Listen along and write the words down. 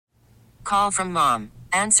Call from mom.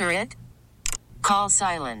 Answer it. Call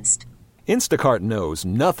silenced. Instacart knows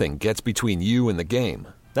nothing gets between you and the game.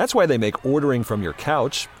 That's why they make ordering from your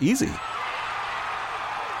couch easy.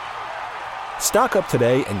 Stock up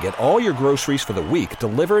today and get all your groceries for the week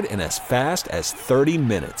delivered in as fast as 30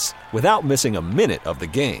 minutes without missing a minute of the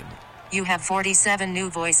game. You have 47 new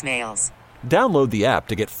voicemails. Download the app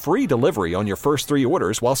to get free delivery on your first 3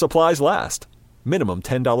 orders while supplies last. Minimum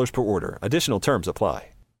 $10 per order. Additional terms apply.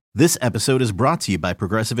 This episode is brought to you by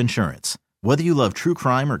Progressive Insurance. Whether you love true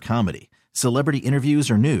crime or comedy, celebrity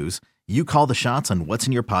interviews or news, you call the shots on what's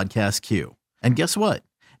in your podcast queue. And guess what?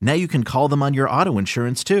 Now you can call them on your auto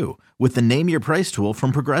insurance too with the Name Your Price tool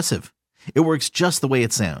from Progressive. It works just the way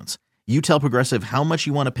it sounds. You tell Progressive how much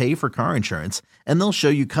you want to pay for car insurance, and they'll show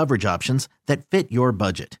you coverage options that fit your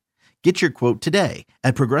budget. Get your quote today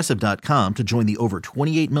at Progressive.com to join the over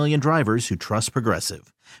 28 million drivers who trust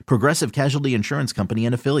Progressive. Progressive Casualty Insurance Company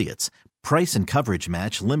and Affiliates. Price and coverage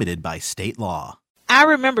match limited by state law. I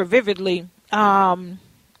remember vividly, I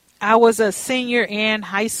was a senior in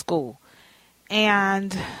high school,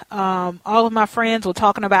 and all of my friends were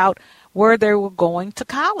talking about where they were going to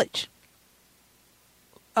college.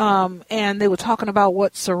 And they were talking about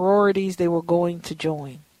what sororities they were going to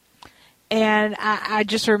join. And I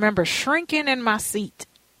just remember shrinking in my seat,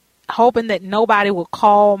 hoping that nobody would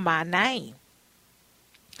call my name.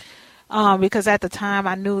 Because at the time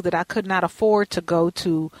I knew that I could not afford to go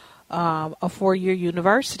to a 4-year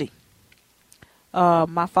university.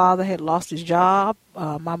 My father had lost his job.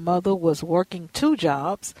 My mother was working 2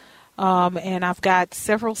 jobs. And I've got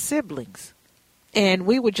several siblings. And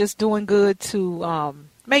we were just doing good to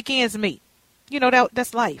make ends meet. You know,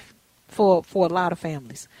 that's life for a lot of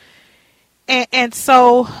families. And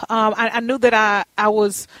so I knew that I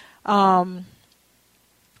was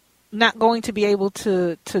not going to be able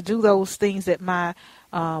to do those things that my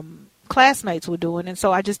classmates were doing. And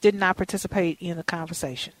so I just did not participate in the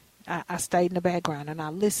conversation. I stayed in the background and I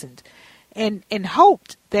listened and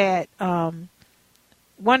hoped that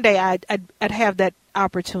one day I'd have that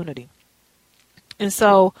opportunity. And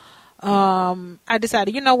so I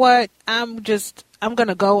decided, you know what, I'm going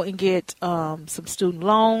to go and get some student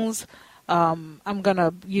loans. I'm going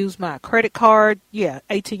to use my credit card. Yeah,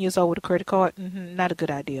 18 years old with a credit card. Not a good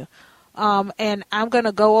idea. And I'm going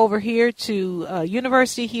to go over here to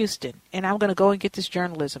University of Houston, and I'm going to go and get this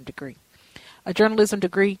journalism degree. A journalism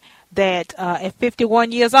degree that at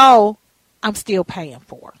 51 years old, I'm still paying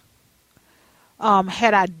for.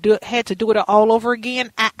 Had I had to do it all over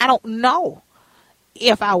again, I don't know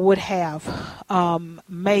if I would have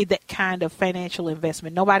made that kind of financial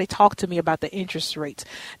investment. Nobody talked to me about the interest rates.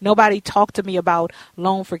 Nobody talked to me about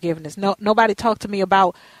loan forgiveness. Nobody talked to me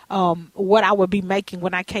about what I would be making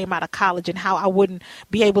when I came out of college and how I wouldn't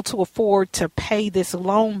be able to afford to pay this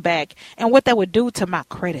loan back and what that would do to my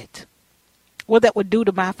credit, what that would do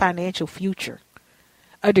to my financial future.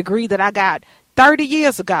 A degree that I got 30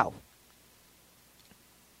 years ago,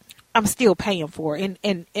 I'm still paying for. And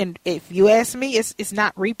if you ask me, it's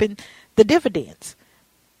not reaping the dividends.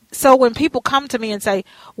 So when people come to me and say,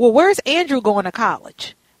 well, where's Andrew going to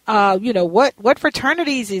college? What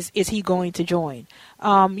fraternities is he going to join?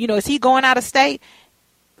 Is he going out of state?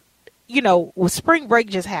 Spring break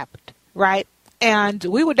just happened, right? And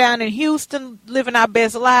we were down in Houston living our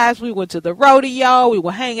best lives. We went to the rodeo. We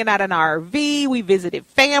were hanging out in our RV. We visited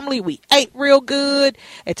family. We ate real good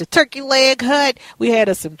at the turkey leg hut. We had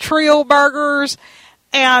us some Trill burgers.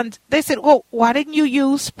 And they said, well, why didn't you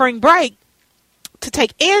use spring break to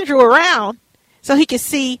take Andrew around so he could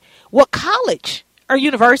see what college or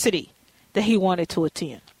university that he wanted to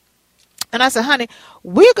attend? And I said, honey,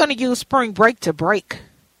 we're going to use spring break to break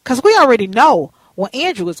because we already know where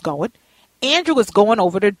Andrew is going. Andrew is going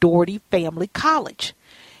over to Dougherty Family College.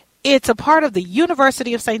 It's a part of the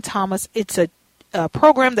University of St. Thomas. It's a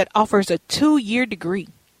program that offers a 2-year degree.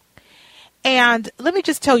 And let me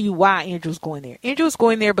just tell you why Andrew's going there. Andrew's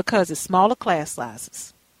going there because it's smaller class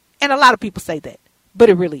sizes. And a lot of people say that, but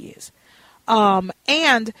it really is.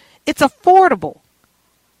 And it's affordable.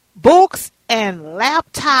 Books and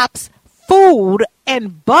laptops, food,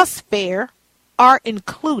 and bus fare are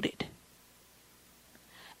included.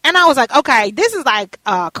 And I was like, okay, this is like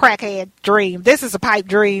a crackhead dream. This is a pipe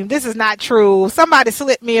dream. This is not true. Somebody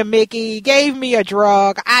slipped me a Mickey, gave me a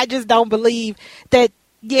drug. I just don't believe that.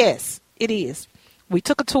 Yes, it is. We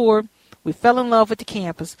took a tour. We fell in love with the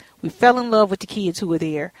campus. We fell in love with the kids who were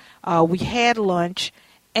there. We had lunch.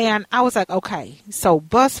 And I was like, okay, so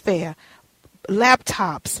bus fare,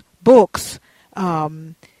 laptops, books,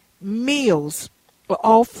 meals were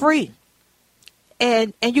all free.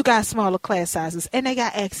 And you got smaller class sizes, and they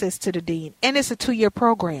got access to the dean, and it's a 2-year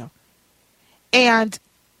program. And,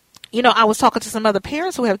 I was talking to some other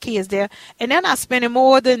parents who have kids there, and they're not spending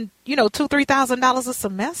more than, $2,000-$3,000 a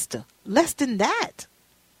semester. Less than that.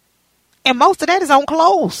 And most of that is on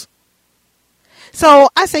clothes. So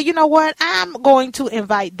I said, you know what? I'm going to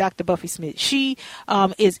invite Dr. Buffy Smith. She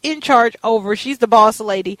is in charge she's the boss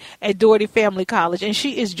lady at Dougherty Family College, and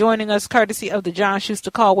she is joining us courtesy of the John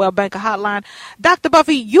Schuster Caldwell Banker Hotline. Dr.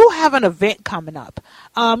 Buffy, you have an event coming up.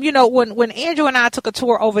 When Andrew and I took a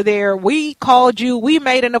tour over there, we called you. We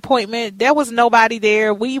made an appointment. There was nobody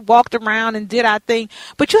there. We walked around and did our thing.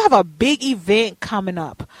 But you have a big event coming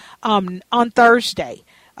up on Thursday.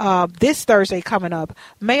 This Thursday coming up,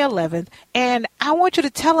 May 11th, and I want you to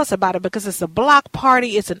tell us about it because it's a block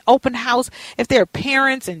party, it's an open house. If there are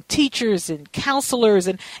parents and teachers and counselors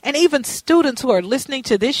and even students who are listening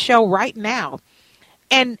to this show right now,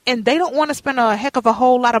 and they don't want to spend a heck of a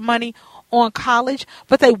whole lot of money on college,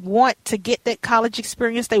 but they want to get that college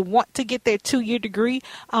experience. They want to get their 2-year degree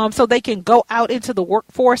so they can go out into the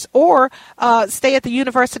workforce or stay at the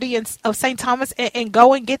University of St. Thomas and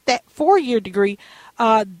go and get that 4-year degree.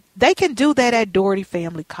 They can do that at Dougherty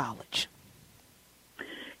Family College.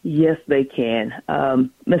 Yes, they can.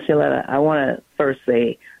 Ms. Shaletta, I want to first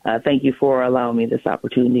say thank you for allowing me this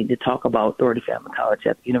opportunity to talk about Dougherty Family College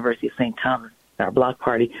at the University of St. Thomas, our block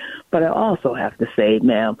party. But I also have to say,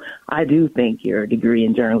 ma'am, I do think your degree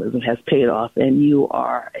in journalism has paid off, and you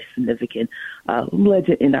are a significant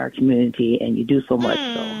legend in our community, and you do so much.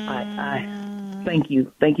 So I thank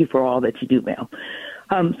you. Thank you for all that you do, ma'am.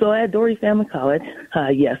 So at Dougherty Family College,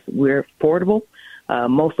 yes, we're affordable.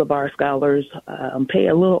 Most of our scholars pay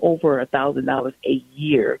a little over $1,000 a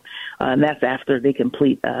year, and that's after they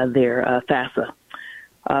complete their FAFSA.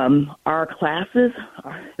 Our classes,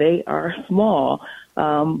 they are small,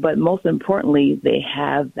 but most importantly, they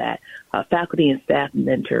have that faculty and staff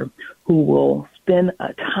mentor who will spend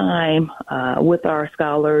time with our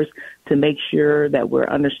scholars to make sure that we're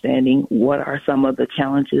understanding what are some of the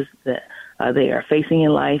challenges that they are facing in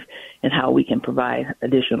life and how we can provide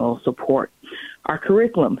additional support. Our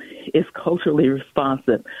curriculum is culturally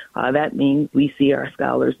responsive. That means we see our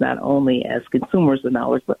scholars not only as consumers of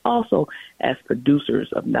knowledge, but also as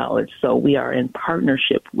producers of knowledge. So we are in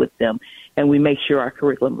partnership with them, and we make sure our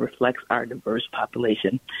curriculum reflects our diverse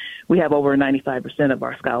population. We have over 95% of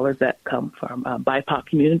our scholars that come from BIPOC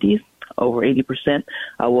communities. Over 80%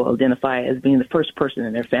 will identify as being the first person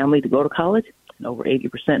in their family to go to college. And over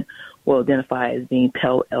 80% will identify as being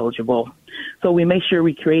Pell eligible. So we make sure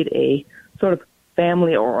we create a sort of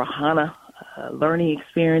family or Ohana learning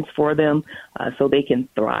experience for them so they can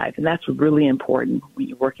thrive. And that's really important when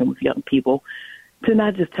you're working with young people, to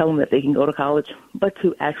not just tell them that they can go to college, but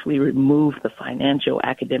to actually remove the financial,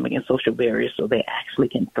 academic, and social barriers so they actually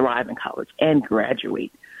can thrive in college and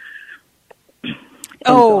graduate.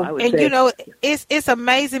 It's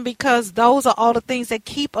amazing because those are all the things that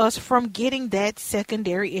keep us from getting that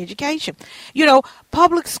secondary education.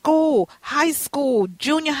 Public school, high school,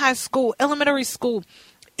 junior high school, elementary school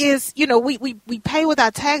is, we pay with our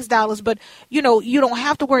tax dollars, but, you don't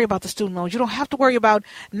have to worry about the student loans. You don't have to worry about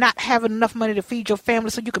not having enough money to feed your family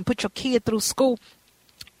so you can put your kid through school.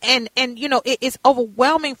 And it's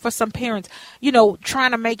overwhelming for some parents, trying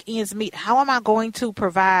to make ends meet. How am I going to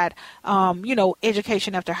provide,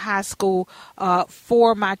 education after high school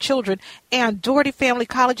for my children? And Dougherty Family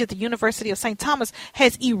College at the University of St. Thomas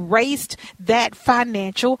has erased that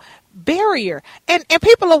financial barrier. And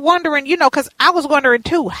people are wondering, because I was wondering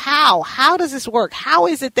too, how does this work? How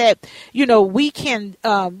is it that, we can,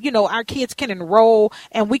 our kids can enroll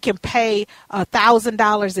and we can pay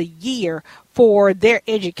 $1,000 a year for their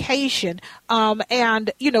education,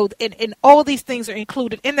 and all these things are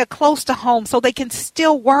included, and they're close to home, so they can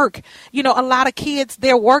still work. A lot of kids,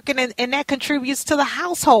 they're working, and that contributes to the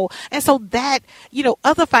household, and so that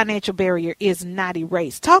other financial barrier is not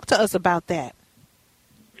erased. Talk to us about that.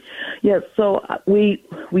 Yes, so we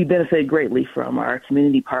benefit greatly from our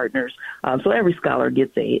community partners. So every scholar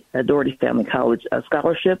gets a Dougherty Family College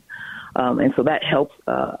scholarship. And so that helps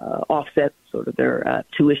offset sort of their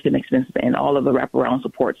tuition expenses and all of the wraparound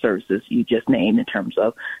support services you just named in terms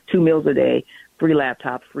of 2 meals a day, free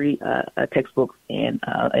laptop, free textbooks, and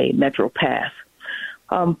a Metro Pass.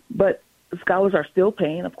 But scholars are still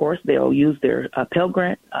paying, of course. They'll use their Pell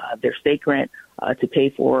Grant, their state grant to pay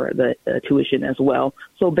for the tuition as well.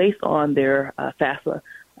 So based on their FAFSA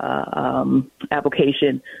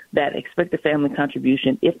application, that expected family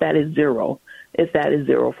contribution, if that is zero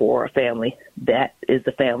for a family, that is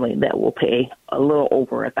the family that will pay a little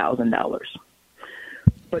over $1,000.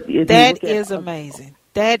 But that is amazing.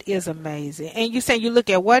 That is amazing. And you say you look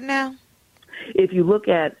at what now? If you look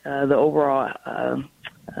at the overall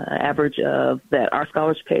average average of that our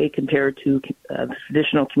scholars pay compared to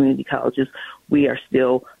traditional community colleges, we are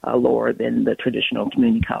still lower than the traditional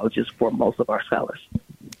community colleges for most of our scholars.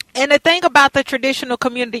 And the thing about the traditional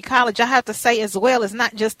community college, I have to say as well, is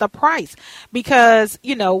not just the price, because,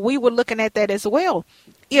 you know, we were looking at that as well,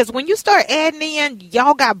 is when you start adding in,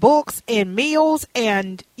 y'all got books and meals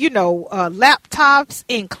and, you know, laptops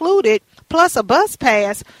included, plus a bus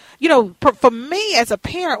pass. You know, for me as a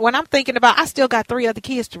parent, when I'm thinking about, I still got 3 other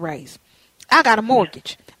kids to raise. I got a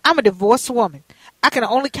mortgage. I'm a divorced woman. I can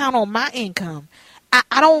only count on my income.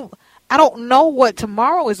 I don't know what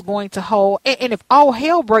tomorrow is going to hold. And if all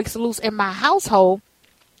hell breaks loose in my household,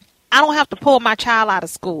 I don't have to pull my child out of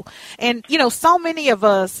school. And, you know, so many of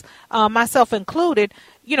us, myself included,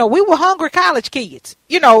 you know, we were hungry college kids.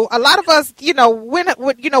 You know, a lot of us, you know,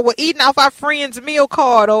 we're eating off our friend's meal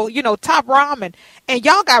card or, you know, Top Ramen. And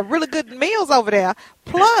y'all got really good meals over there.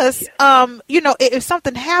 Plus, you know, if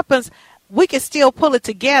something happens, we can still pull it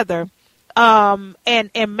together and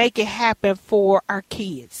make it happen for our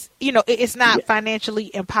kids. You know, it's not financially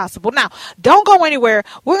impossible. Now, don't go anywhere.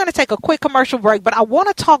 We're going to take a quick commercial break, but I want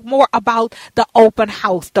to talk more about the open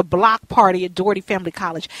house, the block party at Dougherty Family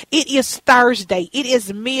College. It is Thursday. It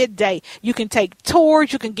is midday. You can take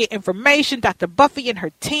tours. You can get information. Dr. Buffy and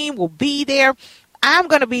her team will be there. I'm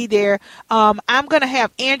going to be there. I'm going to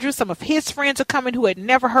have Andrew, some of his friends are coming who had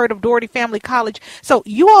never heard of Dougherty Family College. So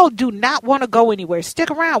you all do not want to go anywhere.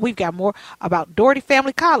 Stick around. We've got more about Dougherty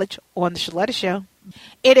Family College on The Shaletta Show.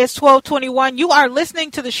 It is 12:21. You are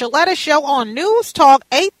listening to The Shaletta Show on News Talk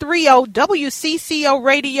 830 WCCO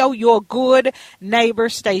Radio, your good neighbor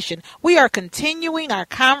station. We are continuing our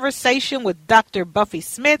conversation with Dr. Buffy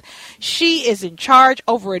Smith. She is in charge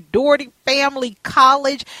over at Dougherty Family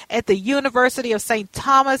College at the University of St.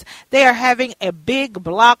 Thomas. They are having a big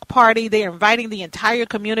block party. They are inviting the entire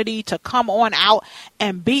community to come on out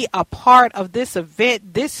and be a part of this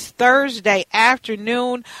event this Thursday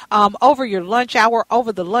afternoon over your lunch hour,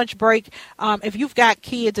 over the lunch break. If you've got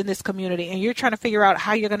kids in this community and you're trying to figure out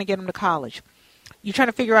how you're going to get them to college, you're trying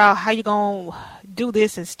to figure out how you're going to do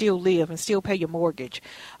this and still live and still pay your mortgage.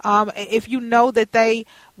 If you know that they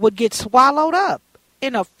would get swallowed up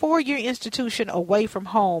in a 4-year institution away from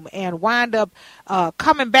home and wind up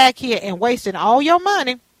coming back here and wasting all your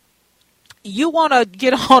money, you want to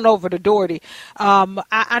get on over to Dougherty.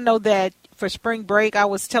 I know that for spring break, I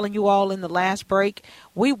was telling you all in the last break,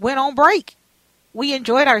 we went on break. We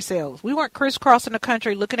enjoyed ourselves. We weren't crisscrossing the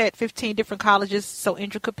country looking at 15 different colleges so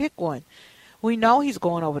Andrew could pick one. We know he's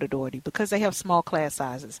going over to Dougherty because they have small class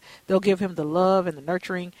sizes. They'll give him the love and the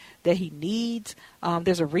nurturing that he needs.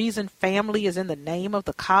 There's a reason family is in the name of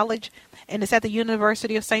the college, and it's at the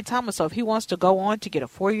University of St. Thomas. So if he wants to go on to get a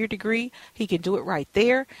 4-year degree, he can do it right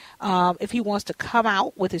there. If he wants to come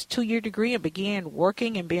out with his 2-year degree and begin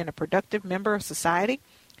working and being a productive member of society,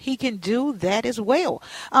 he can do that as well.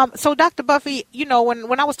 So, Dr. Buffy, you know,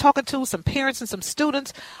 when I was talking to some parents and some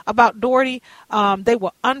students about Dougherty, they were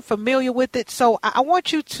unfamiliar with it. So I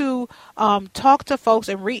want you to talk to folks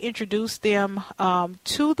and reintroduce them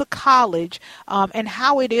to the college and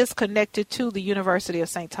how it is connected to the University of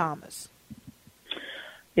St. Thomas.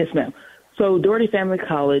 Yes, ma'am. So Dougherty Family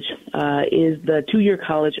College is the 2-year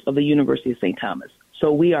college of the University of St. Thomas.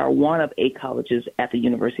 So we are one of 8 colleges at the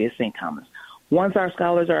University of St. Thomas. Once our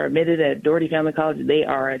scholars are admitted at Dougherty Family College, they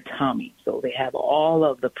are a Tommy. So they have all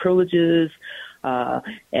of the privileges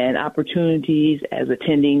and opportunities as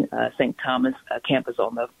attending St. Thomas campus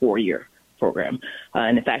on the 4-year program.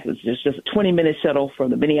 And in fact, it's just a 20-minute shuttle from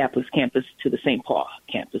the Minneapolis campus to the St. Paul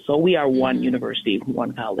campus. So we are one university,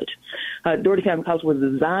 one college. Dougherty Family College was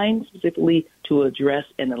designed specifically to address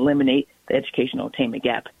and eliminate the educational attainment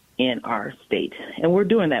gap in our state. And we're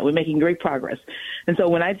doing that. We're making great progress. And so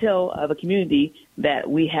when I tell the community that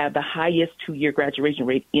we have the highest 2-year graduation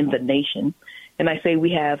rate in the nation, and I say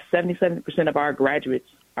we have 77% of our graduates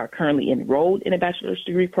are currently enrolled in a bachelor's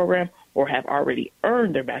degree program or have already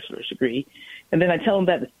earned their bachelor's degree, and then I tell them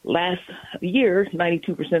that last year,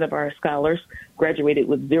 92% of our scholars graduated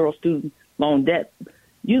with 0 student loan debt,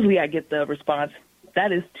 usually I get the response,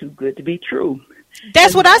 that is too good to be true.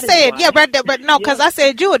 That's what I said. Yeah, but no, because I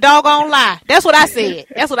said you a doggone lie. That's what I said.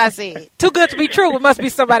 That's what I said. Too good to be true. It must be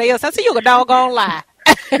somebody else. I said you a doggone lie.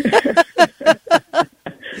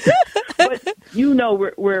 But you know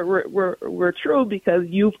we're true because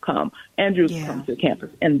you've come. Andrew's come to campus,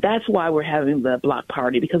 and that's why we're having the block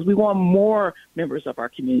party, because we want more members of our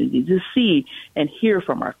community to see and hear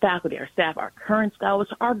from our faculty, our staff, our current scholars,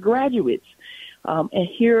 our graduates. and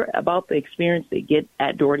hear about the experience they get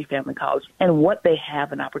at Dougherty Family College and what they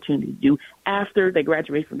have an opportunity to do after they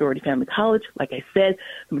graduate from Dougherty Family College. Like I said,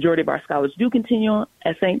 the majority of our scholars do continue on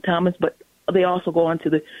at St. Thomas, but they also go on to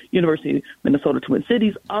the University of Minnesota Twin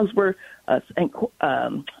Cities, Augsburg,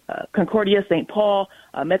 Concordia, St. Paul,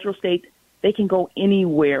 Metro State. They can go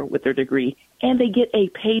anywhere with their degree, and they get a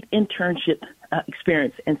paid internship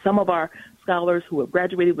experience. And some of our scholars who have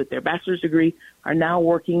graduated with their bachelor's degree are now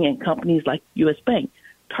working in companies like U.S. Bank,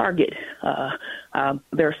 Target.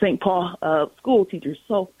 They're St. Paul school teachers.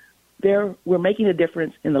 So we're making a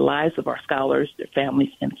difference in the lives of our scholars, their families,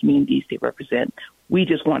 and communities they represent. We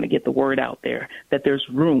just want to get the word out there that there's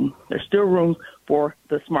still room for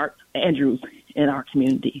the smart Andrews in our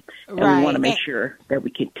community. And right. We want to make sure that we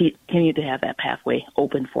continue to have that pathway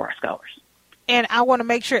open for our scholars. And I want to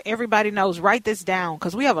make sure everybody knows, write this down,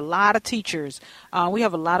 because we have a lot of teachers, we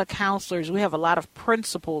have a lot of counselors, we have a lot of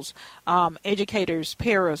principals, educators,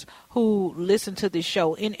 paras who listen to this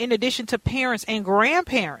show, in addition to parents and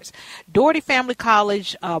grandparents. Dougherty Family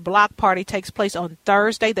College block party takes place on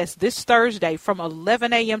Thursday. That's this Thursday from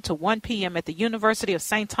 11 a.m. to 1 p.m. at the University of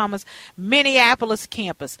St. Thomas, Minneapolis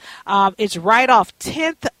campus. It's right off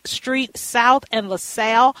 10th Street South and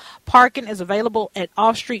LaSalle. Parking is available at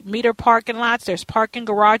off-street meter parking lots. There's parking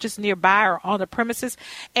garages nearby or on the premises,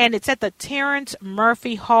 and it's at the Terrence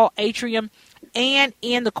Murphy Hall atrium and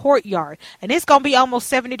in the courtyard. And it's going to be almost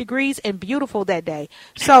 70 degrees and beautiful that day.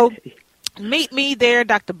 So meet me there.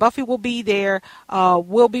 Dr. Buffy will be there.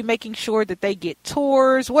 We'll be making sure that they get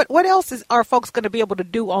tours. What else are folks going to be able to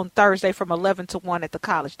do on Thursday from 11 to 1 at the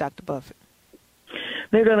college, Dr. Buffy?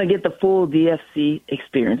 They're going to get the full DFC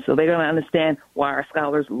experience. So they're going to understand why our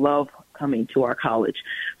scholars love coming to our college.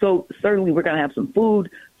 So certainly we're going to have some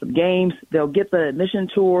food, some games. They'll get the admission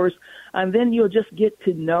tours, and then you'll just get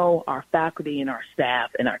to know our faculty and our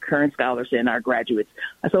staff and our current scholars and our graduates.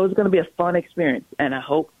 So it's going to be a fun experience, and I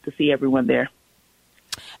hope to see everyone there.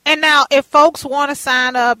 And now, if folks want to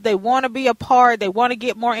sign up, they want to be a part, they want to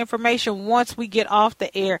get more information once we get off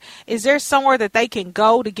the air, is there somewhere that they can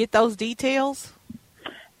go to get those details?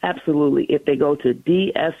 Absolutely. If they go to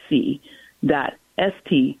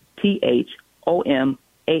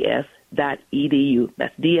dfc.stthomas.edu,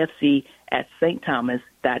 that's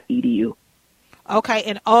dfc@stthomas.edu. Okay,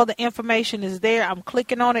 and all the information is there. I'm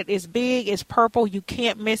clicking on it. It's big. It's purple. You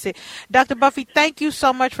can't miss it. Dr. Buffy, thank you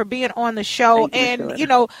so much for being on the show. And, you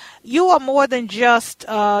know, you are more than just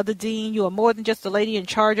the dean. You are more than just the lady in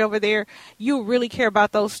charge over there. You really care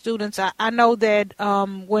about those students. I know that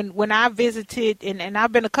when I visited, and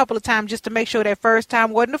I've been a couple of times just to make sure that first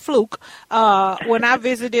time wasn't a fluke. When I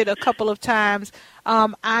visited a couple of times,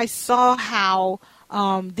 I saw how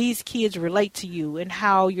these kids relate to you and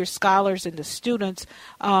how your scholars and the students,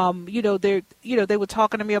 they were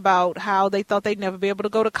talking to me about how they thought they'd never be able to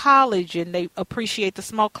go to college, and they appreciate the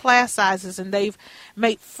small class sizes, and they've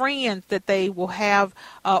made friends that they will have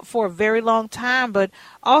for a very long time. But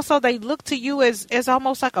also they look to you as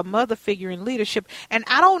almost like a mother figure in leadership. And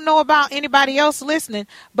I don't know about anybody else listening,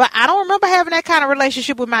 but I don't remember having that kind of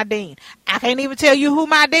relationship with my dean. I can't even tell you who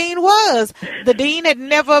my dean was. The dean had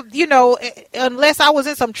never, unless I was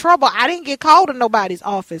in some trouble, I didn't get called to nobody's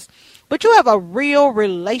office. But you have a real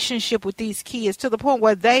relationship with these kids to the point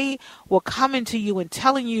where they were coming to you and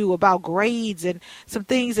telling you about grades and some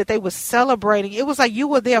things that they were celebrating. It was like you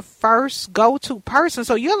were their first go-to person.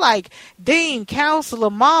 So you're like dean,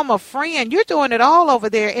 counselor, mama, friend. You're doing it all over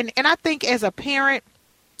there. And I think as a parent,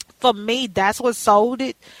 for me, that's what sold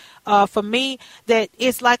it. For me, that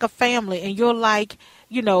it's like a family, and you're like,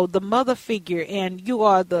 the mother figure, and you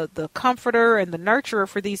are the comforter and the nurturer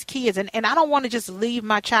for these kids. And I don't want to just leave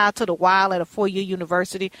my child to the wild at a 4-year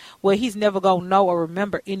university where he's never going to know or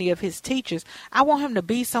remember any of his teachers. I want him to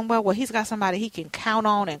be somewhere where he's got somebody he can count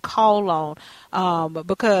on and call on,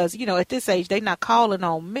 because, at this age, they're not calling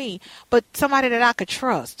on me, but somebody that I could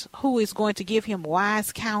trust, who is going to give him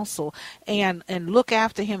wise counsel and look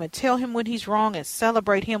after him and tell him when he's wrong and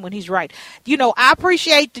celebrate him when he's right. I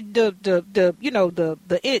appreciate the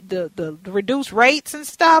reduced rates and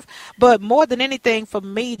stuff, but more than anything, for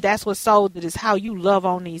me, that's what sold it, is how you love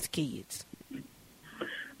on these kids.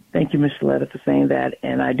 Thank you, Ms. Shaletta, for saying that.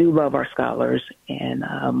 And I do love our scholars, and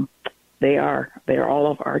they are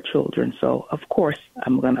all of our children. So of course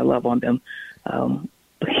I'm going to love on them.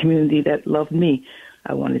 The community that loved me,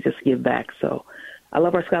 I want to just give back. So I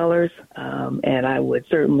love our scholars, and I would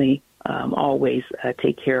certainly always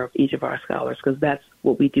take care of each of our scholars, because that's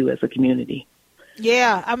what we do as a community.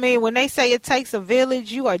 Yeah, I mean, when they say it takes a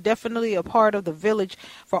village, you are definitely a part of the village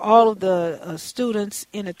for all of the students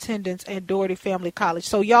in attendance at Dougherty Family College.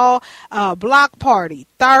 So, y'all, block party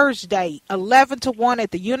Thursday, 11 to 1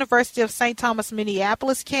 at the University of St. Thomas,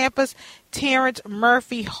 Minneapolis campus, Terrence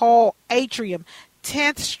Murphy Hall Atrium.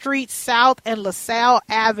 10th Street South and LaSalle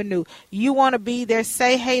Avenue. You want to be there,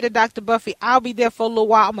 say hey to Dr. Buffy. I'll be there for a little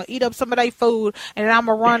while. I'm going to eat up some of their food, and then I'm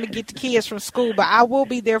going to run to get the kids from school. But I will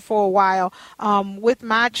be there for a while with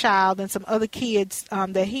my child and some other kids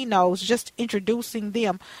that he knows, just introducing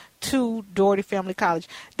them to Dougherty Family College.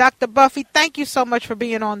 Dr. Buffy, thank you so much for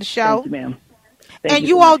being on the show. Thank you, ma'am. And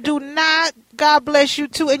you all do not, God bless you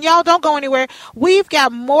too. And y'all don't go anywhere. We've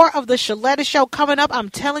got more of the Shaletta Show coming up. I'm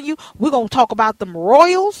telling you, we're going to talk about them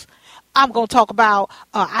Royals. I'm going to talk about,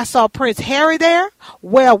 I saw Prince Harry there.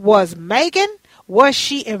 Where was Meghan? Was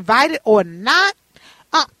she invited or not?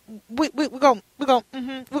 We're going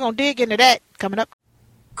to dig into that coming up.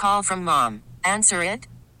 Call from mom. Answer it.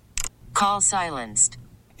 Call silenced.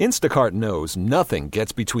 Instacart knows nothing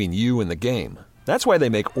gets between you and the game. That's why they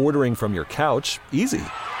make ordering from your couch easy.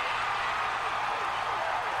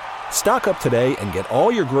 Stock up today and get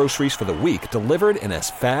all your groceries for the week delivered in as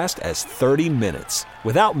fast as 30 minutes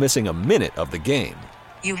without missing a minute of the game.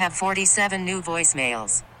 You have 47 new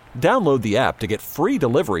voicemails. Download the app to get free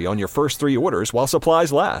delivery on your first 3 orders while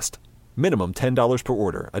supplies last. Minimum $10 per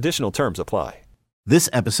order. Additional terms apply. This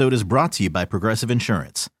episode is brought to you by Progressive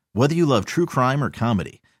Insurance. Whether you love true crime or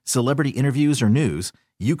comedy, celebrity interviews or news,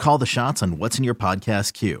 you call the shots on what's in your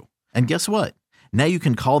podcast queue. And guess what? Now you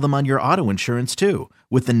can call them on your auto insurance too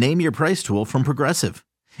with the Name Your Price tool from Progressive.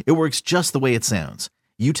 It works just the way it sounds.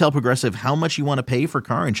 You tell Progressive how much you want to pay for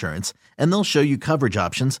car insurance, and they'll show you coverage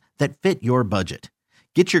options that fit your budget.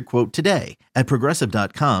 Get your quote today at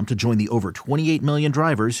Progressive.com to join the over 28 million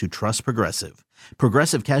drivers who trust Progressive.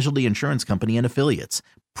 Progressive Casualty Insurance Company and Affiliates.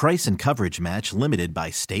 Price and coverage match limited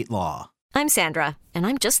by state law. I'm Sandra, and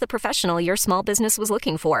I'm just the professional your small business was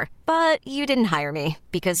looking for. But you didn't hire me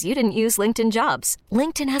because you didn't use LinkedIn Jobs.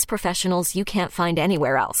 LinkedIn has professionals you can't find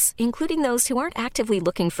anywhere else, including those who aren't actively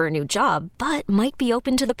looking for a new job, but might be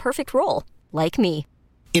open to the perfect role, like me.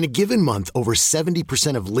 In a given month, over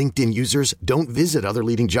 70% of LinkedIn users don't visit other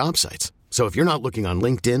leading job sites. So if you're not looking on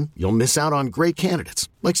LinkedIn, you'll miss out on great candidates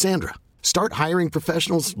like Sandra. Start hiring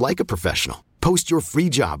professionals like a professional. Post your free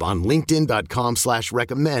job on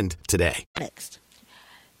linkedin.com/recommend today. Next.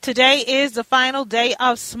 Today is the final day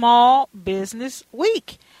of Small Business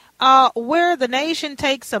Week, where the nation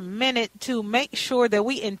takes a minute to make sure that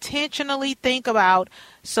we intentionally think about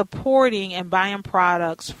supporting and buying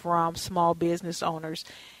products from small business owners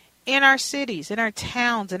in our cities, in our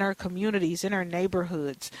towns, in our communities, in our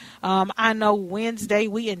neighborhoods. I know Thursday,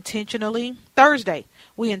 we intentionally,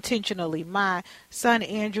 my son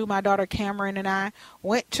Andrew, my daughter Cameron, and I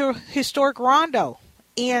went to historic Rondo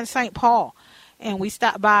in St. Paul, and we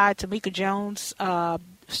stopped by Tamika Jones'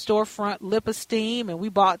 storefront Lip Esteem, and we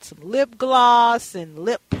bought some lip gloss and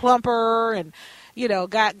lip plumper, and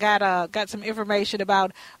got some information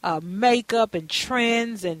about makeup and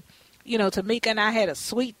trends. And Tamika and I had a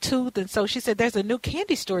sweet tooth, and so she said there's a new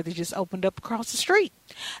candy store that just opened up across the street.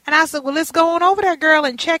 And I said, well, let's go on over there, girl,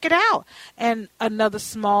 and check it out. And another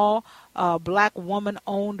small black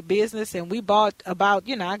woman-owned business, and we bought about,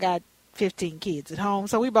 I got 15 kids at home,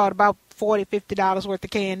 so we bought about $40, $50 worth of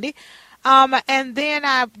candy. And then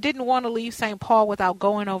I didn't want to leave St. Paul without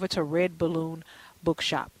going over to Red Balloon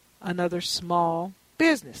Bookshop, another small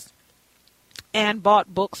business, and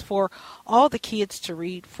bought books for all the kids to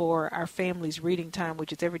read for our family's reading time,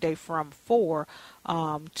 which is every day from 4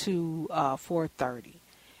 to 4:30.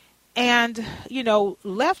 And,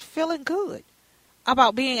 left feeling good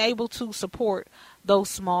about being able to support those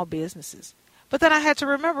small businesses. But then I had to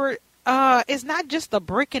remember, it's not just the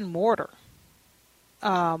brick and mortar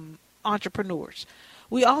entrepreneurs.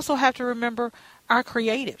 We also have to remember our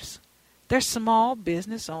creatives. They're small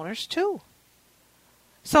business owners too.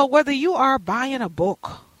 So whether you are buying a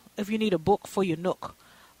book, if you need a book for your nook,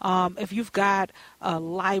 if you've got a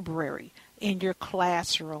library in your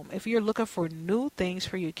classroom, if you're looking for new things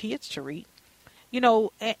for your kids to read,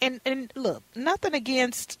 and look, nothing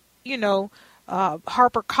against,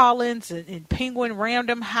 HarperCollins and Penguin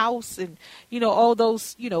Random House and, all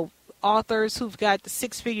those, authors who've got the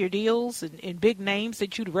 6-figure deals and big names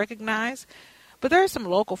that you'd recognize. But there are some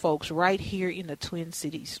local folks right here in the Twin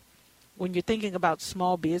Cities, when you're thinking about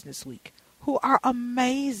Small Business Week, who are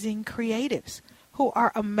amazing creatives, who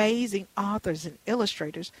are amazing authors and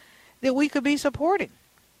illustrators that we could be supporting.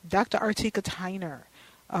 Dr. Artika Tyner,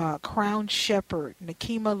 Crown Shepherd,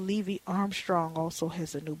 Nakima Levy-Armstrong also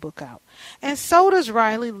has a new book out. And so does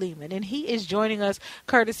Riley Lehman, and he is joining us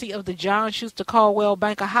courtesy of the John Schuster Caldwell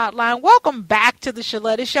Banker Hotline. Welcome back to the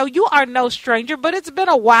Shaletta Show. You are no stranger, but it's been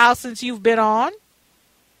a while since you've been on.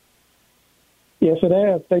 Yes, it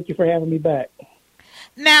has. Thank you for having me back.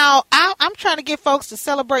 Now, I'm trying to get folks to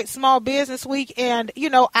celebrate Small Business Week, and, you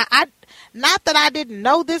know, I not that I didn't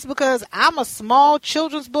know this because I'm a small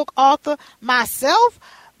children's book author myself,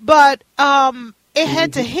 but it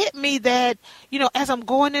had to hit me that, you know, as I'm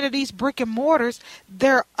going into these brick and mortars,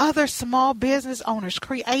 there are other small business owners,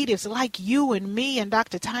 creatives like you and me and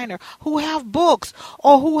Dr. Tyner who have books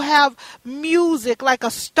or who have music like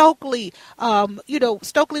a Stokely,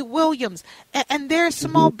 Stokely Williams. And they're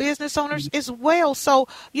small business owners as well. So,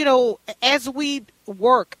 you know, as we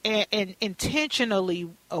work and intentionally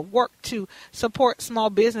work to support small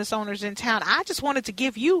business owners in town, I just wanted to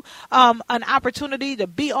give you an opportunity to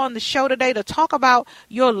be on the show today to talk about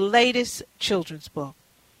your latest children's book.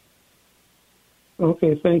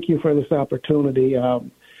 Okay, thank you for this opportunity.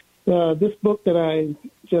 This book that I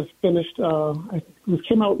just finished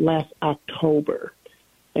came out last October,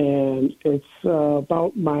 and it's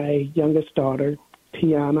about my youngest daughter,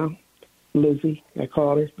 Tiana, Lizzie, I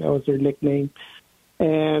called her. That was her nickname.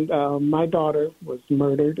 And my daughter was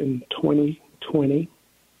murdered in 2020,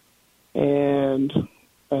 and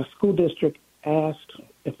a school district asked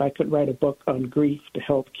if I could write a book on grief to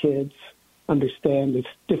help kids understand the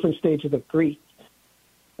different stages of grief.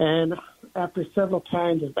 And after several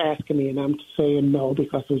times of asking me, and I'm saying no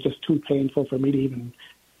because it was just too painful for me to even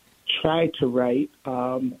try to write,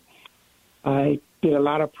 I did a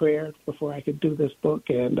lot of prayer before I could do this book,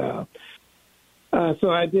 and so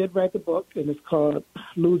I did write the book, and it's called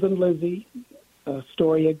Losing Lizzie, A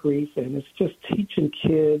Story of Grief, and it's just teaching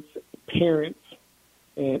kids, parents,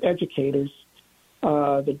 and educators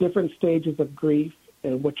the different stages of grief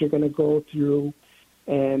and what you're going to go through,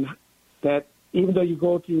 and that even though you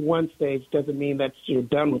go through one stage doesn't mean that you're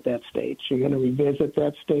done with that stage. You're going to revisit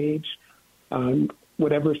that stage,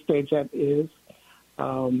 whatever stage that is,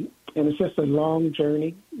 and it's just a long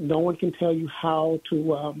journey. No one can tell you how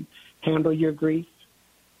to handle your grief.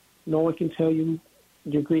 No one can tell you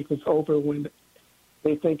your grief is over when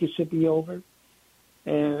they think it should be over.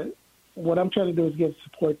 And what I'm trying to do is give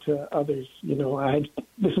support to others. You know,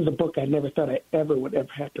 this is a book I never thought I would ever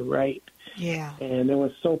have to write. Yeah. And it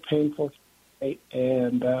was so painful to write.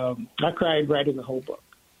 And I cried writing the whole book,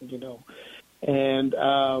 you know. And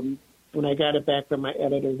when I got it back from my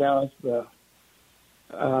editor, that was the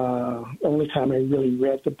only time I really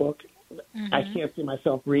read the book. Mm-hmm. I can't see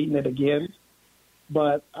myself reading it again,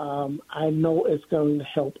 but I know it's going to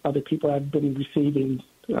help other people. I've been receiving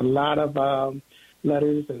a lot of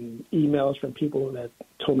letters and emails from people that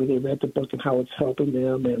told me they read the book and how it's helping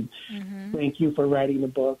them, and thank you for writing the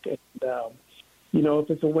book. And, you know, if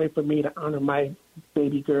it's a way for me to honor my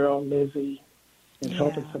baby girl, Lizzie, and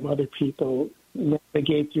helping some other people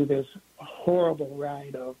navigate through this horrible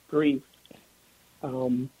ride of grief,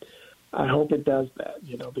 I hope it does that,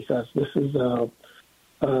 you know, because this is a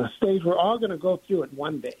stage we're all going to go through it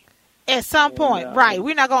one day. At some point, right.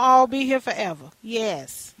 We're not going to all be here forever.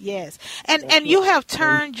 Yes, yes. And you have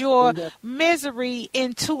turned your misery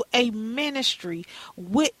into a ministry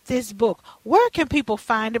with this book. Where can people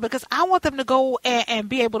find it? Because I want them to go and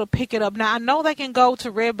be able to pick it up. Now, I know they can go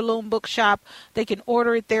to Red Balloon Bookshop. They can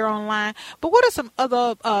order it there online. But what are some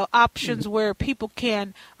other options where people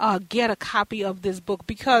can get a copy of this book?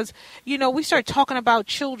 Because, you know, we start talking about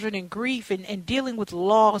children and grief and dealing with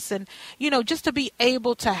loss and, you know, just to be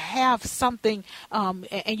able to have something,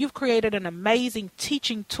 and you've created an amazing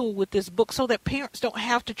teaching tool with this book so that parents don't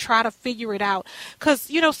have to try to figure it out. Because,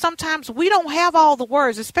 you know, sometimes we don't have all the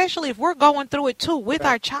words, especially if we're going through it too with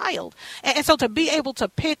our child. And so to be able to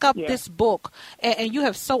pick up this book, and you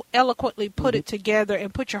have so eloquently put it together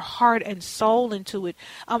and put your heart and soul into it,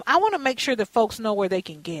 I want to make sure that folks know where they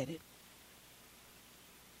can get it.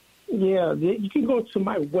 Yeah, you can go to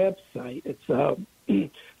my website. It's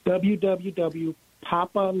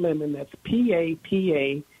www.Papa Lemon, that's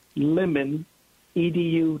P-A-P-A, Lemon,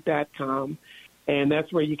 edu.com, and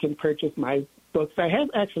that's where you can purchase my books. I have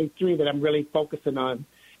actually 3 that I'm really focusing on,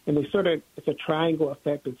 and it's a triangle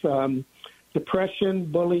effect. It's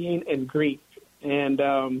depression, bullying, and grief, and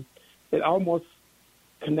it almost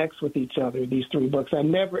connects with each other, these 3 books. I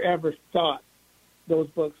never, ever thought those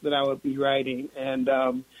books that I would be writing, and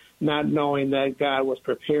not knowing that God was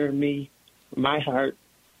preparing me, my heart,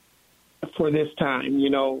 for this time,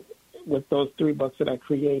 you know, with those 3 books that I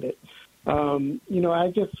created. You know,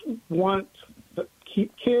 I just want to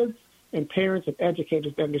keep kids and parents and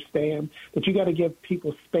educators to understand that you got to give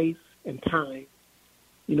people space and time.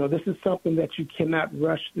 You know, this is something that you cannot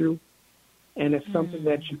rush through, and it's something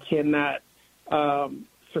that you cannot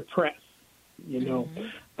suppress. You know,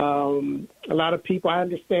 a lot of people, I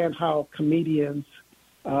understand how comedians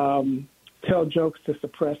tell jokes to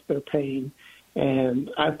suppress their pain, and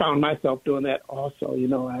I found myself doing that also. You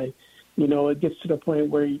know, it gets to the point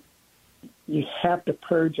where you have to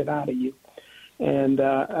purge it out of you. And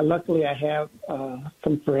luckily I have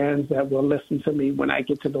some friends that will listen to me when I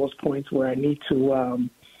get to those points where I need to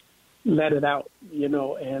let it out, you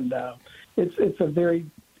know. And it's a very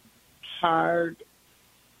hard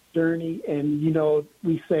journey. And, you know,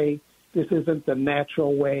 we say this isn't the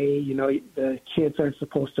natural way. You know, the kids aren't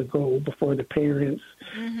supposed to go before the parents.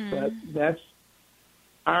 But that's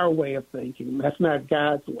our way of thinking. That's not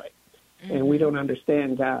God's way. And we don't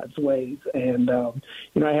understand God's ways. And,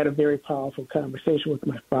 you know, I had a very powerful conversation with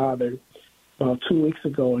my father about 2 weeks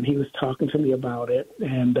ago, and he was talking to me about it.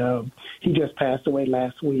 And he just passed away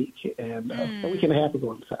last week, and a week and a half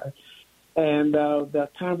ago, I'm sorry. And the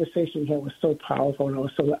conversation here was so powerful, and I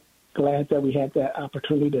was so glad that we had that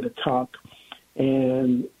opportunity to talk.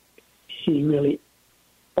 And he really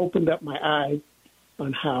opened up my eyes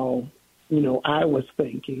on how, you know, I was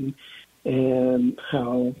thinking and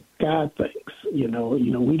how God thinks. You know,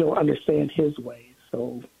 we don't understand his ways,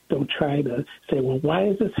 so don't try to say, well, why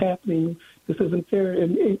is this happening? This isn't fair.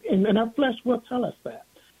 And our flesh will tell us that.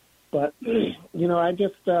 But, you know, I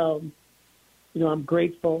just, you know, I'm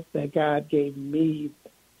grateful that God gave me,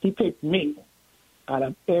 he picked me out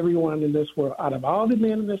of everyone in this world, out of all the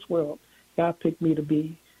men in this world. God picked me to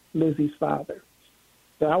be Lizzie's father.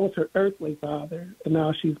 So I was her earthly father, and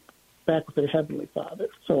now she's back with her heavenly father.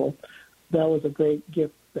 So that was a great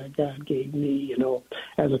gift that God gave me. You know,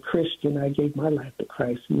 as a Christian, I gave my life to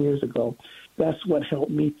Christ years ago. That's what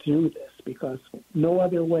helped me through this, because no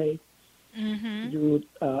other way through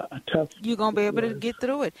a tough. You're going to be able to get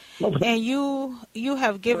through it. And you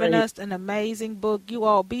have given us an amazing book. You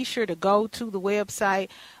all be sure to go to the website,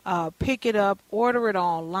 pick it up, order it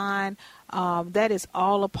online. That is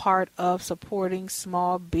all a part of supporting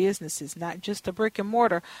small businesses, not just the brick and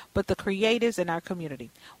mortar, but the creatives in our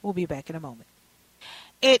community. We'll be back in a moment.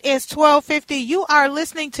 It is 12:50. You are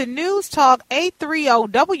listening to News Talk 830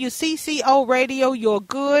 WCCO Radio, your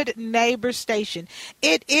good neighbor station.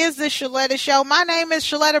 It is the Shaletta Show. My name is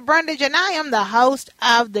Shaletta Brundage, and I am the host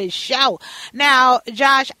of the show. Now,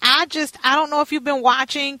 Josh, I don't know if you've been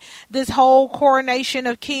watching this whole coronation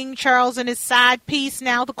of King Charles and his side piece,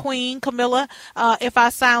 now the Queen, Camilla. If I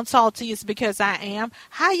sound salty, it's because I am.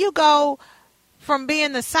 How you go from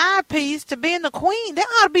being the side piece to being the queen? There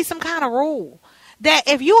ought to be some kind of rule that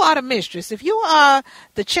if you are the mistress, if you are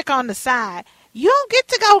the chick on the side, you don't get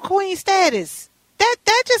to go queen status.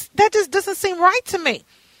 That just doesn't seem right to me.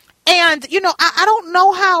 And, you know, I don't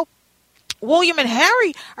know how William and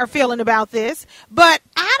Harry are feeling about this, but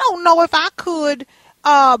I don't know if I could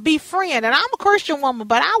befriend, and I'm a Christian woman,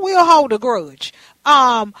 but I will hold a grudge.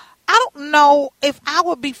 I don't know if I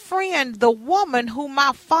would befriend the woman who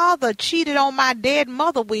my father cheated on my dead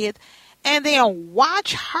mother with, and then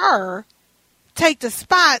watch her take the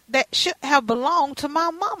spot that should have belonged to my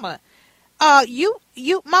mama.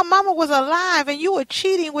 My mama was alive, and you were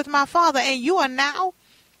cheating with my father, and you are now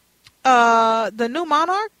the new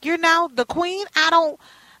monarch. You're now the queen. I don't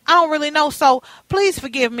really know. So please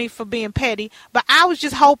forgive me for being petty, but I was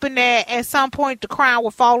just hoping that at some point the crown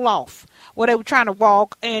would fall off, where they were trying to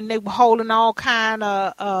walk and they were holding all kind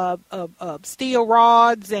of steel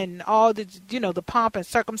rods and all the, you know, the pomp and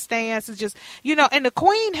circumstances, just, you know. And the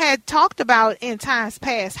queen had talked about in times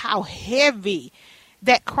past how heavy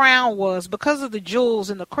that crown was because of the jewels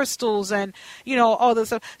and the crystals and, you know, all this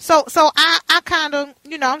stuff. So I kind of,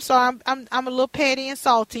 you know, I'm sorry, I'm a little petty and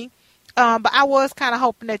salty. But I was kind of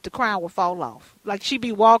hoping that the crown would fall off. Like she'd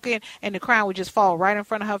be walking and the crown would just fall right in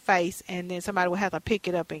front of her face, and then somebody would have to pick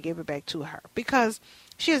it up and give it back to her, because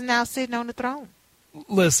she is now sitting on the throne.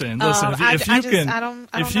 Listen.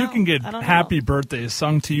 If you can get happy birthdays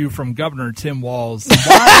sung to you from Governor Tim Walz,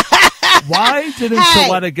 why didn't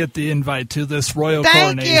Shaletta get the invite to this royal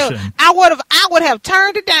coronation? You. I would have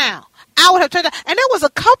turned it down. And there was a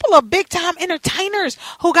couple of big-time entertainers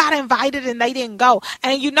who got invited and they didn't go.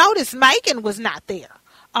 And you notice Megan was not there.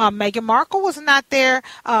 Meghan Markle was not there.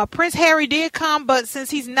 Prince Harry did come, but since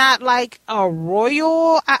he's not like a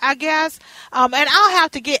royal, I guess. And I'll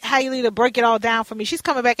have to get Haley to break it all down for me. She's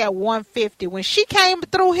coming back at 1:50. When she came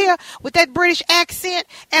through here with that British accent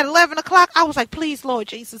at 11 o'clock, I was like, please, Lord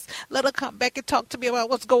Jesus, let her come back and talk to me about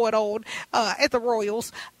what's going on at the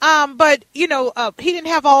Royals. But, he didn't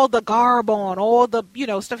have all the garb on, all the,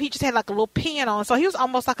 stuff. He just had like a little pin on. So he was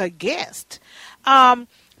almost like a guest.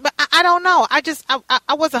 But I don't know.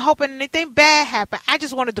 I wasn't hoping anything bad happened. I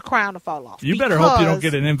just wanted the crown to fall off. You better hope you don't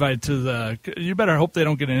get an invite to the. You better hope they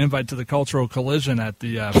don't get an invite to the Cultural Collision at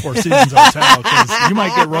the Four Seasons Hotel, because you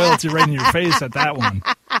might get royalty right in your face at that one,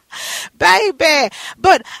 baby.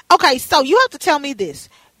 But okay, so you have to tell me this: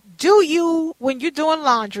 do you, when you're doing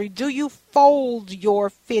laundry, do you fold your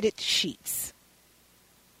fitted sheets?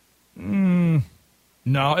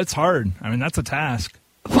 No, it's hard. I mean, that's a task.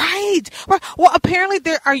 Right. Well, apparently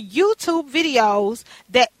there are YouTube videos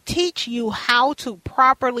that teach you how to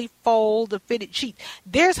properly fold a fitted sheet.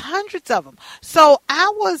 There's hundreds of them. So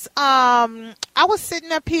I was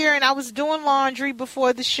sitting up here and I was doing laundry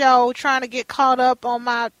before the show, trying to get caught up on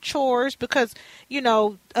my chores because,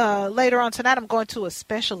 later on tonight I'm going to a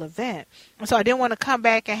special event. So I didn't want to come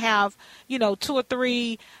back and have, 2 or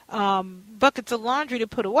 3 buckets of laundry to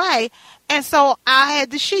put away. And so I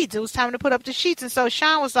had the sheets. It was time to put up the sheets. And so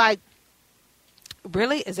Sean was like,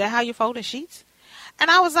 really? Is that how you fold the sheets? And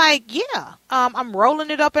I was like, yeah. I'm rolling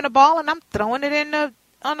it up in a ball and I'm throwing it in the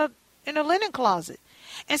linen closet.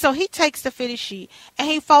 And so he takes the fitted sheet and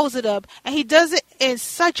he folds it up and he does it in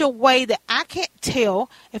such a way that I can't tell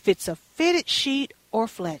if it's a fitted sheet or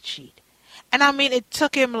flat sheet. And I mean, it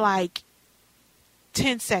took him like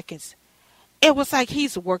 10 seconds. It was like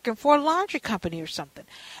he's working for a laundry company or something.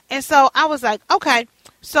 And so I was like, okay.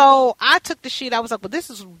 So I took the sheet. I was like, well,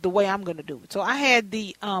 this is the way I'm going to do it. So I had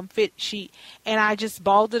the fit sheet and I just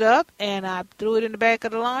balled it up and I threw it in the back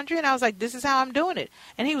of the laundry. And I was like, this is how I'm doing it.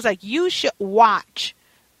 And he was like, you should watch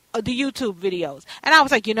the YouTube videos. And I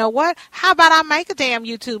was like, you know what? How about I make a damn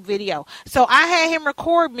YouTube video? So I had him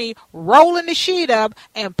record me rolling the sheet up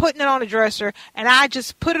and putting it on the dresser. And I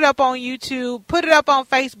just put it up on YouTube, put it up on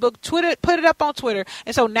Facebook, put it up on Twitter.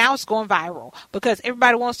 And so now it's going viral because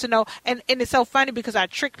everybody wants to know. And it's so funny because I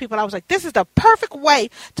tricked people. I was like, this is the perfect way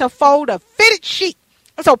to fold a fitted sheet.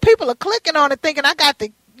 And so people are clicking on it thinking I got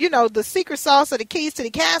the secret sauce or the keys to the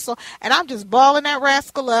castle. And I'm just balling that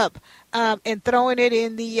rascal up. And throwing it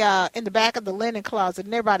in the back of the linen closet,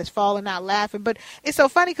 and everybody's falling out laughing. But it's so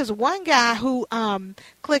funny because one guy who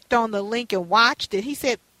clicked on the link and watched it, he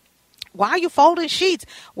said, why are you folding sheets?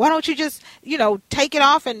 Why don't you just, take it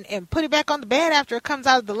off and put it back on the bed after it comes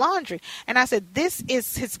out of the laundry? And I said,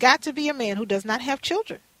 it's got to be a man who does not have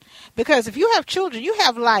children. Because if you have children, you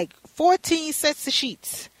have like 14 sets of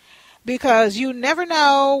sheets. Because you never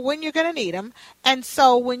know when you're going to need them. And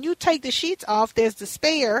so when you take the sheets off, there's the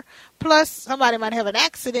spare. Plus, somebody might have an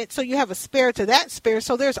accident, so you have a spare to that spare.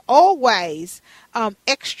 So there's always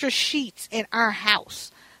extra sheets in our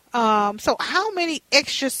house. So how many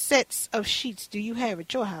extra sets of sheets do you have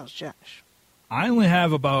at your house, Josh? I only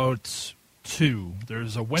have about 2.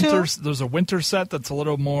 There's a winter set that's a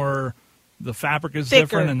little more, the fabric is thicker,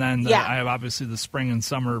 different. And then I have obviously the spring and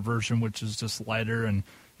summer version, which is just lighter and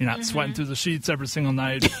you're not sweating through the sheets every single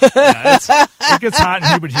night. It gets hot and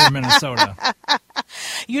humid here in Minnesota.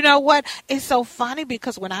 You know what? It's so funny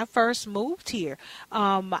because when I first moved here,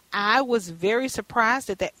 I was very surprised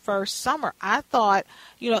at that first summer. I thought,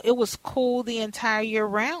 it was cool the entire year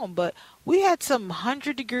round, but we had some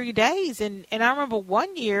 100-degree days. And I remember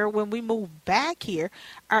one year when we moved back here,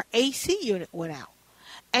 our AC unit went out.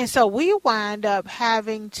 And so we wind up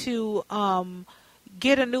having to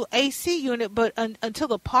get a new AC unit, but until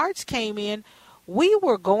the parts came in, we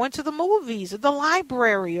were going to the movies or the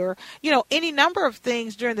library or, any number of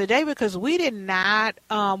things during the day because we did not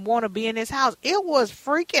want to be in this house. It was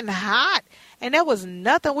freaking hot, and there was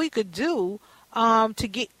nothing we could do to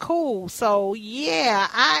get cool. So, yeah,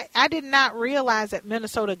 I did not realize that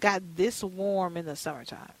Minnesota got this warm in the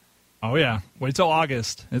summertime. Oh, yeah. Wait till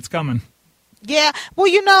August. It's coming. Yeah.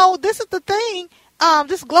 Well, this is the thing.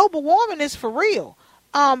 This global warming is for real.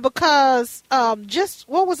 Because just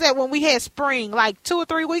what was that when we had spring, like 2 or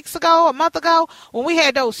 3 weeks ago, a month ago, when we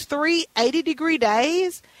had those 3 80-degree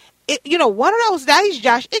days? One of those days,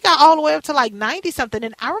 Josh, it got all the way up to like 90 something,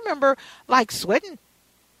 and I remember like sweating.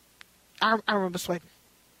 I remember sweating.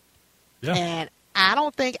 Yeah. And I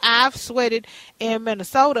don't think I've sweated in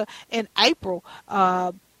Minnesota in April.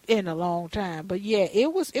 in a long time. But yeah,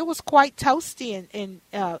 it was quite toasty and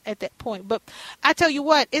at that point. But I tell you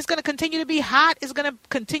what, it's going to continue to be hot. It's going to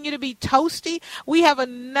continue to be toasty. We have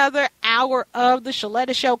another hour of the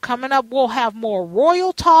Shaletta Show coming up. We'll have more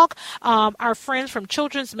royal talk. Our friends from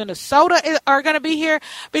Children's Minnesota are going to be here,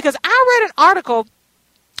 because I read an article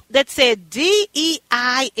that said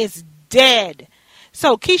DEI is dead.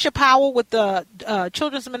 So Keisha Powell with the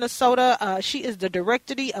Children's Minnesota, she is the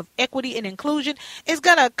Director of Equity and Inclusion, is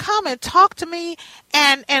going to come and talk to me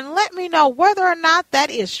and let me know whether or not that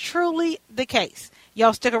is truly the case.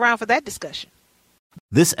 Y'all stick around for that discussion.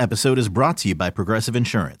 This episode is brought to you by Progressive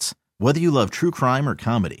Insurance. Whether you love true crime or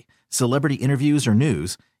comedy, celebrity interviews or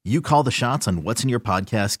news, you call the shots on what's in your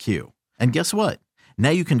podcast queue. And guess what? Now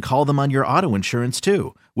you can call them on your auto insurance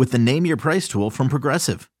too with the Name Your Price tool from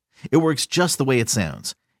Progressive. It works just the way it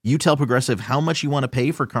sounds. You tell Progressive how much you want to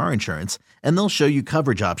pay for car insurance, and they'll show you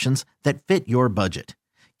coverage options that fit your budget.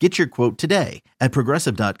 Get your quote today at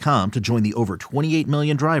Progressive.com to join the over 28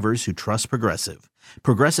 million drivers who trust Progressive.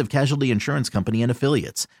 Progressive Casualty Insurance Company and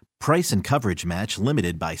Affiliates. Price and coverage match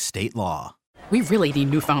limited by state law. We really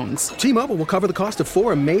need new phones. T-Mobile will cover the cost of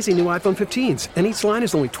 4 amazing new iPhone 15s, and each line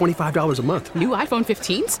is only $25 a month. New iPhone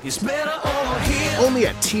 15s? It's better over here. Only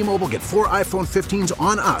at T-Mobile, get 4 iPhone 15s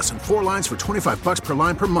on us and 4 lines for $25 per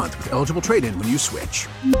line per month with eligible trade-in when you switch.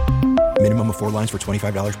 Minimum of 4 lines for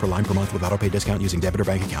 $25 per line per month with autopay discount using debit or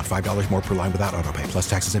bank account. $5 more per line without autopay, plus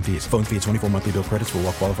taxes and fees. Phone fee at 24 monthly bill credits for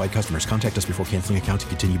well-qualified customers. Contact us before canceling account to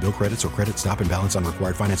continue bill credits or credit stop and balance on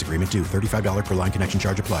required finance agreement due. $35 per line connection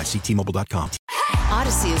charge applies. See T-Mobile.com.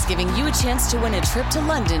 Odyssey is giving you a chance to win a trip to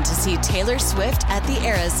London to see Taylor Swift at the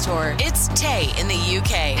Eras Tour. It's Tay in the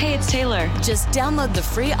UK. Hey, it's Taylor. Just download the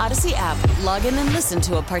free Odyssey app, log in and listen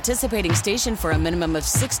to a participating station for a minimum of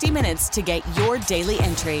 60 minutes to get your daily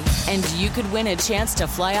entry. And you could win a chance to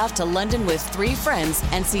fly off to London with 3 friends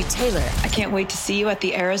and see Taylor. I can't wait to see you at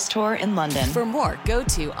the Eras Tour in London. For more, go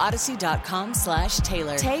to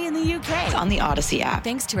odyssey.com/Taylor. Tay in the UK. It's on the Odyssey app.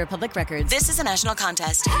 Thanks to Republic Records. This is a national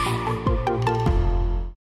contest.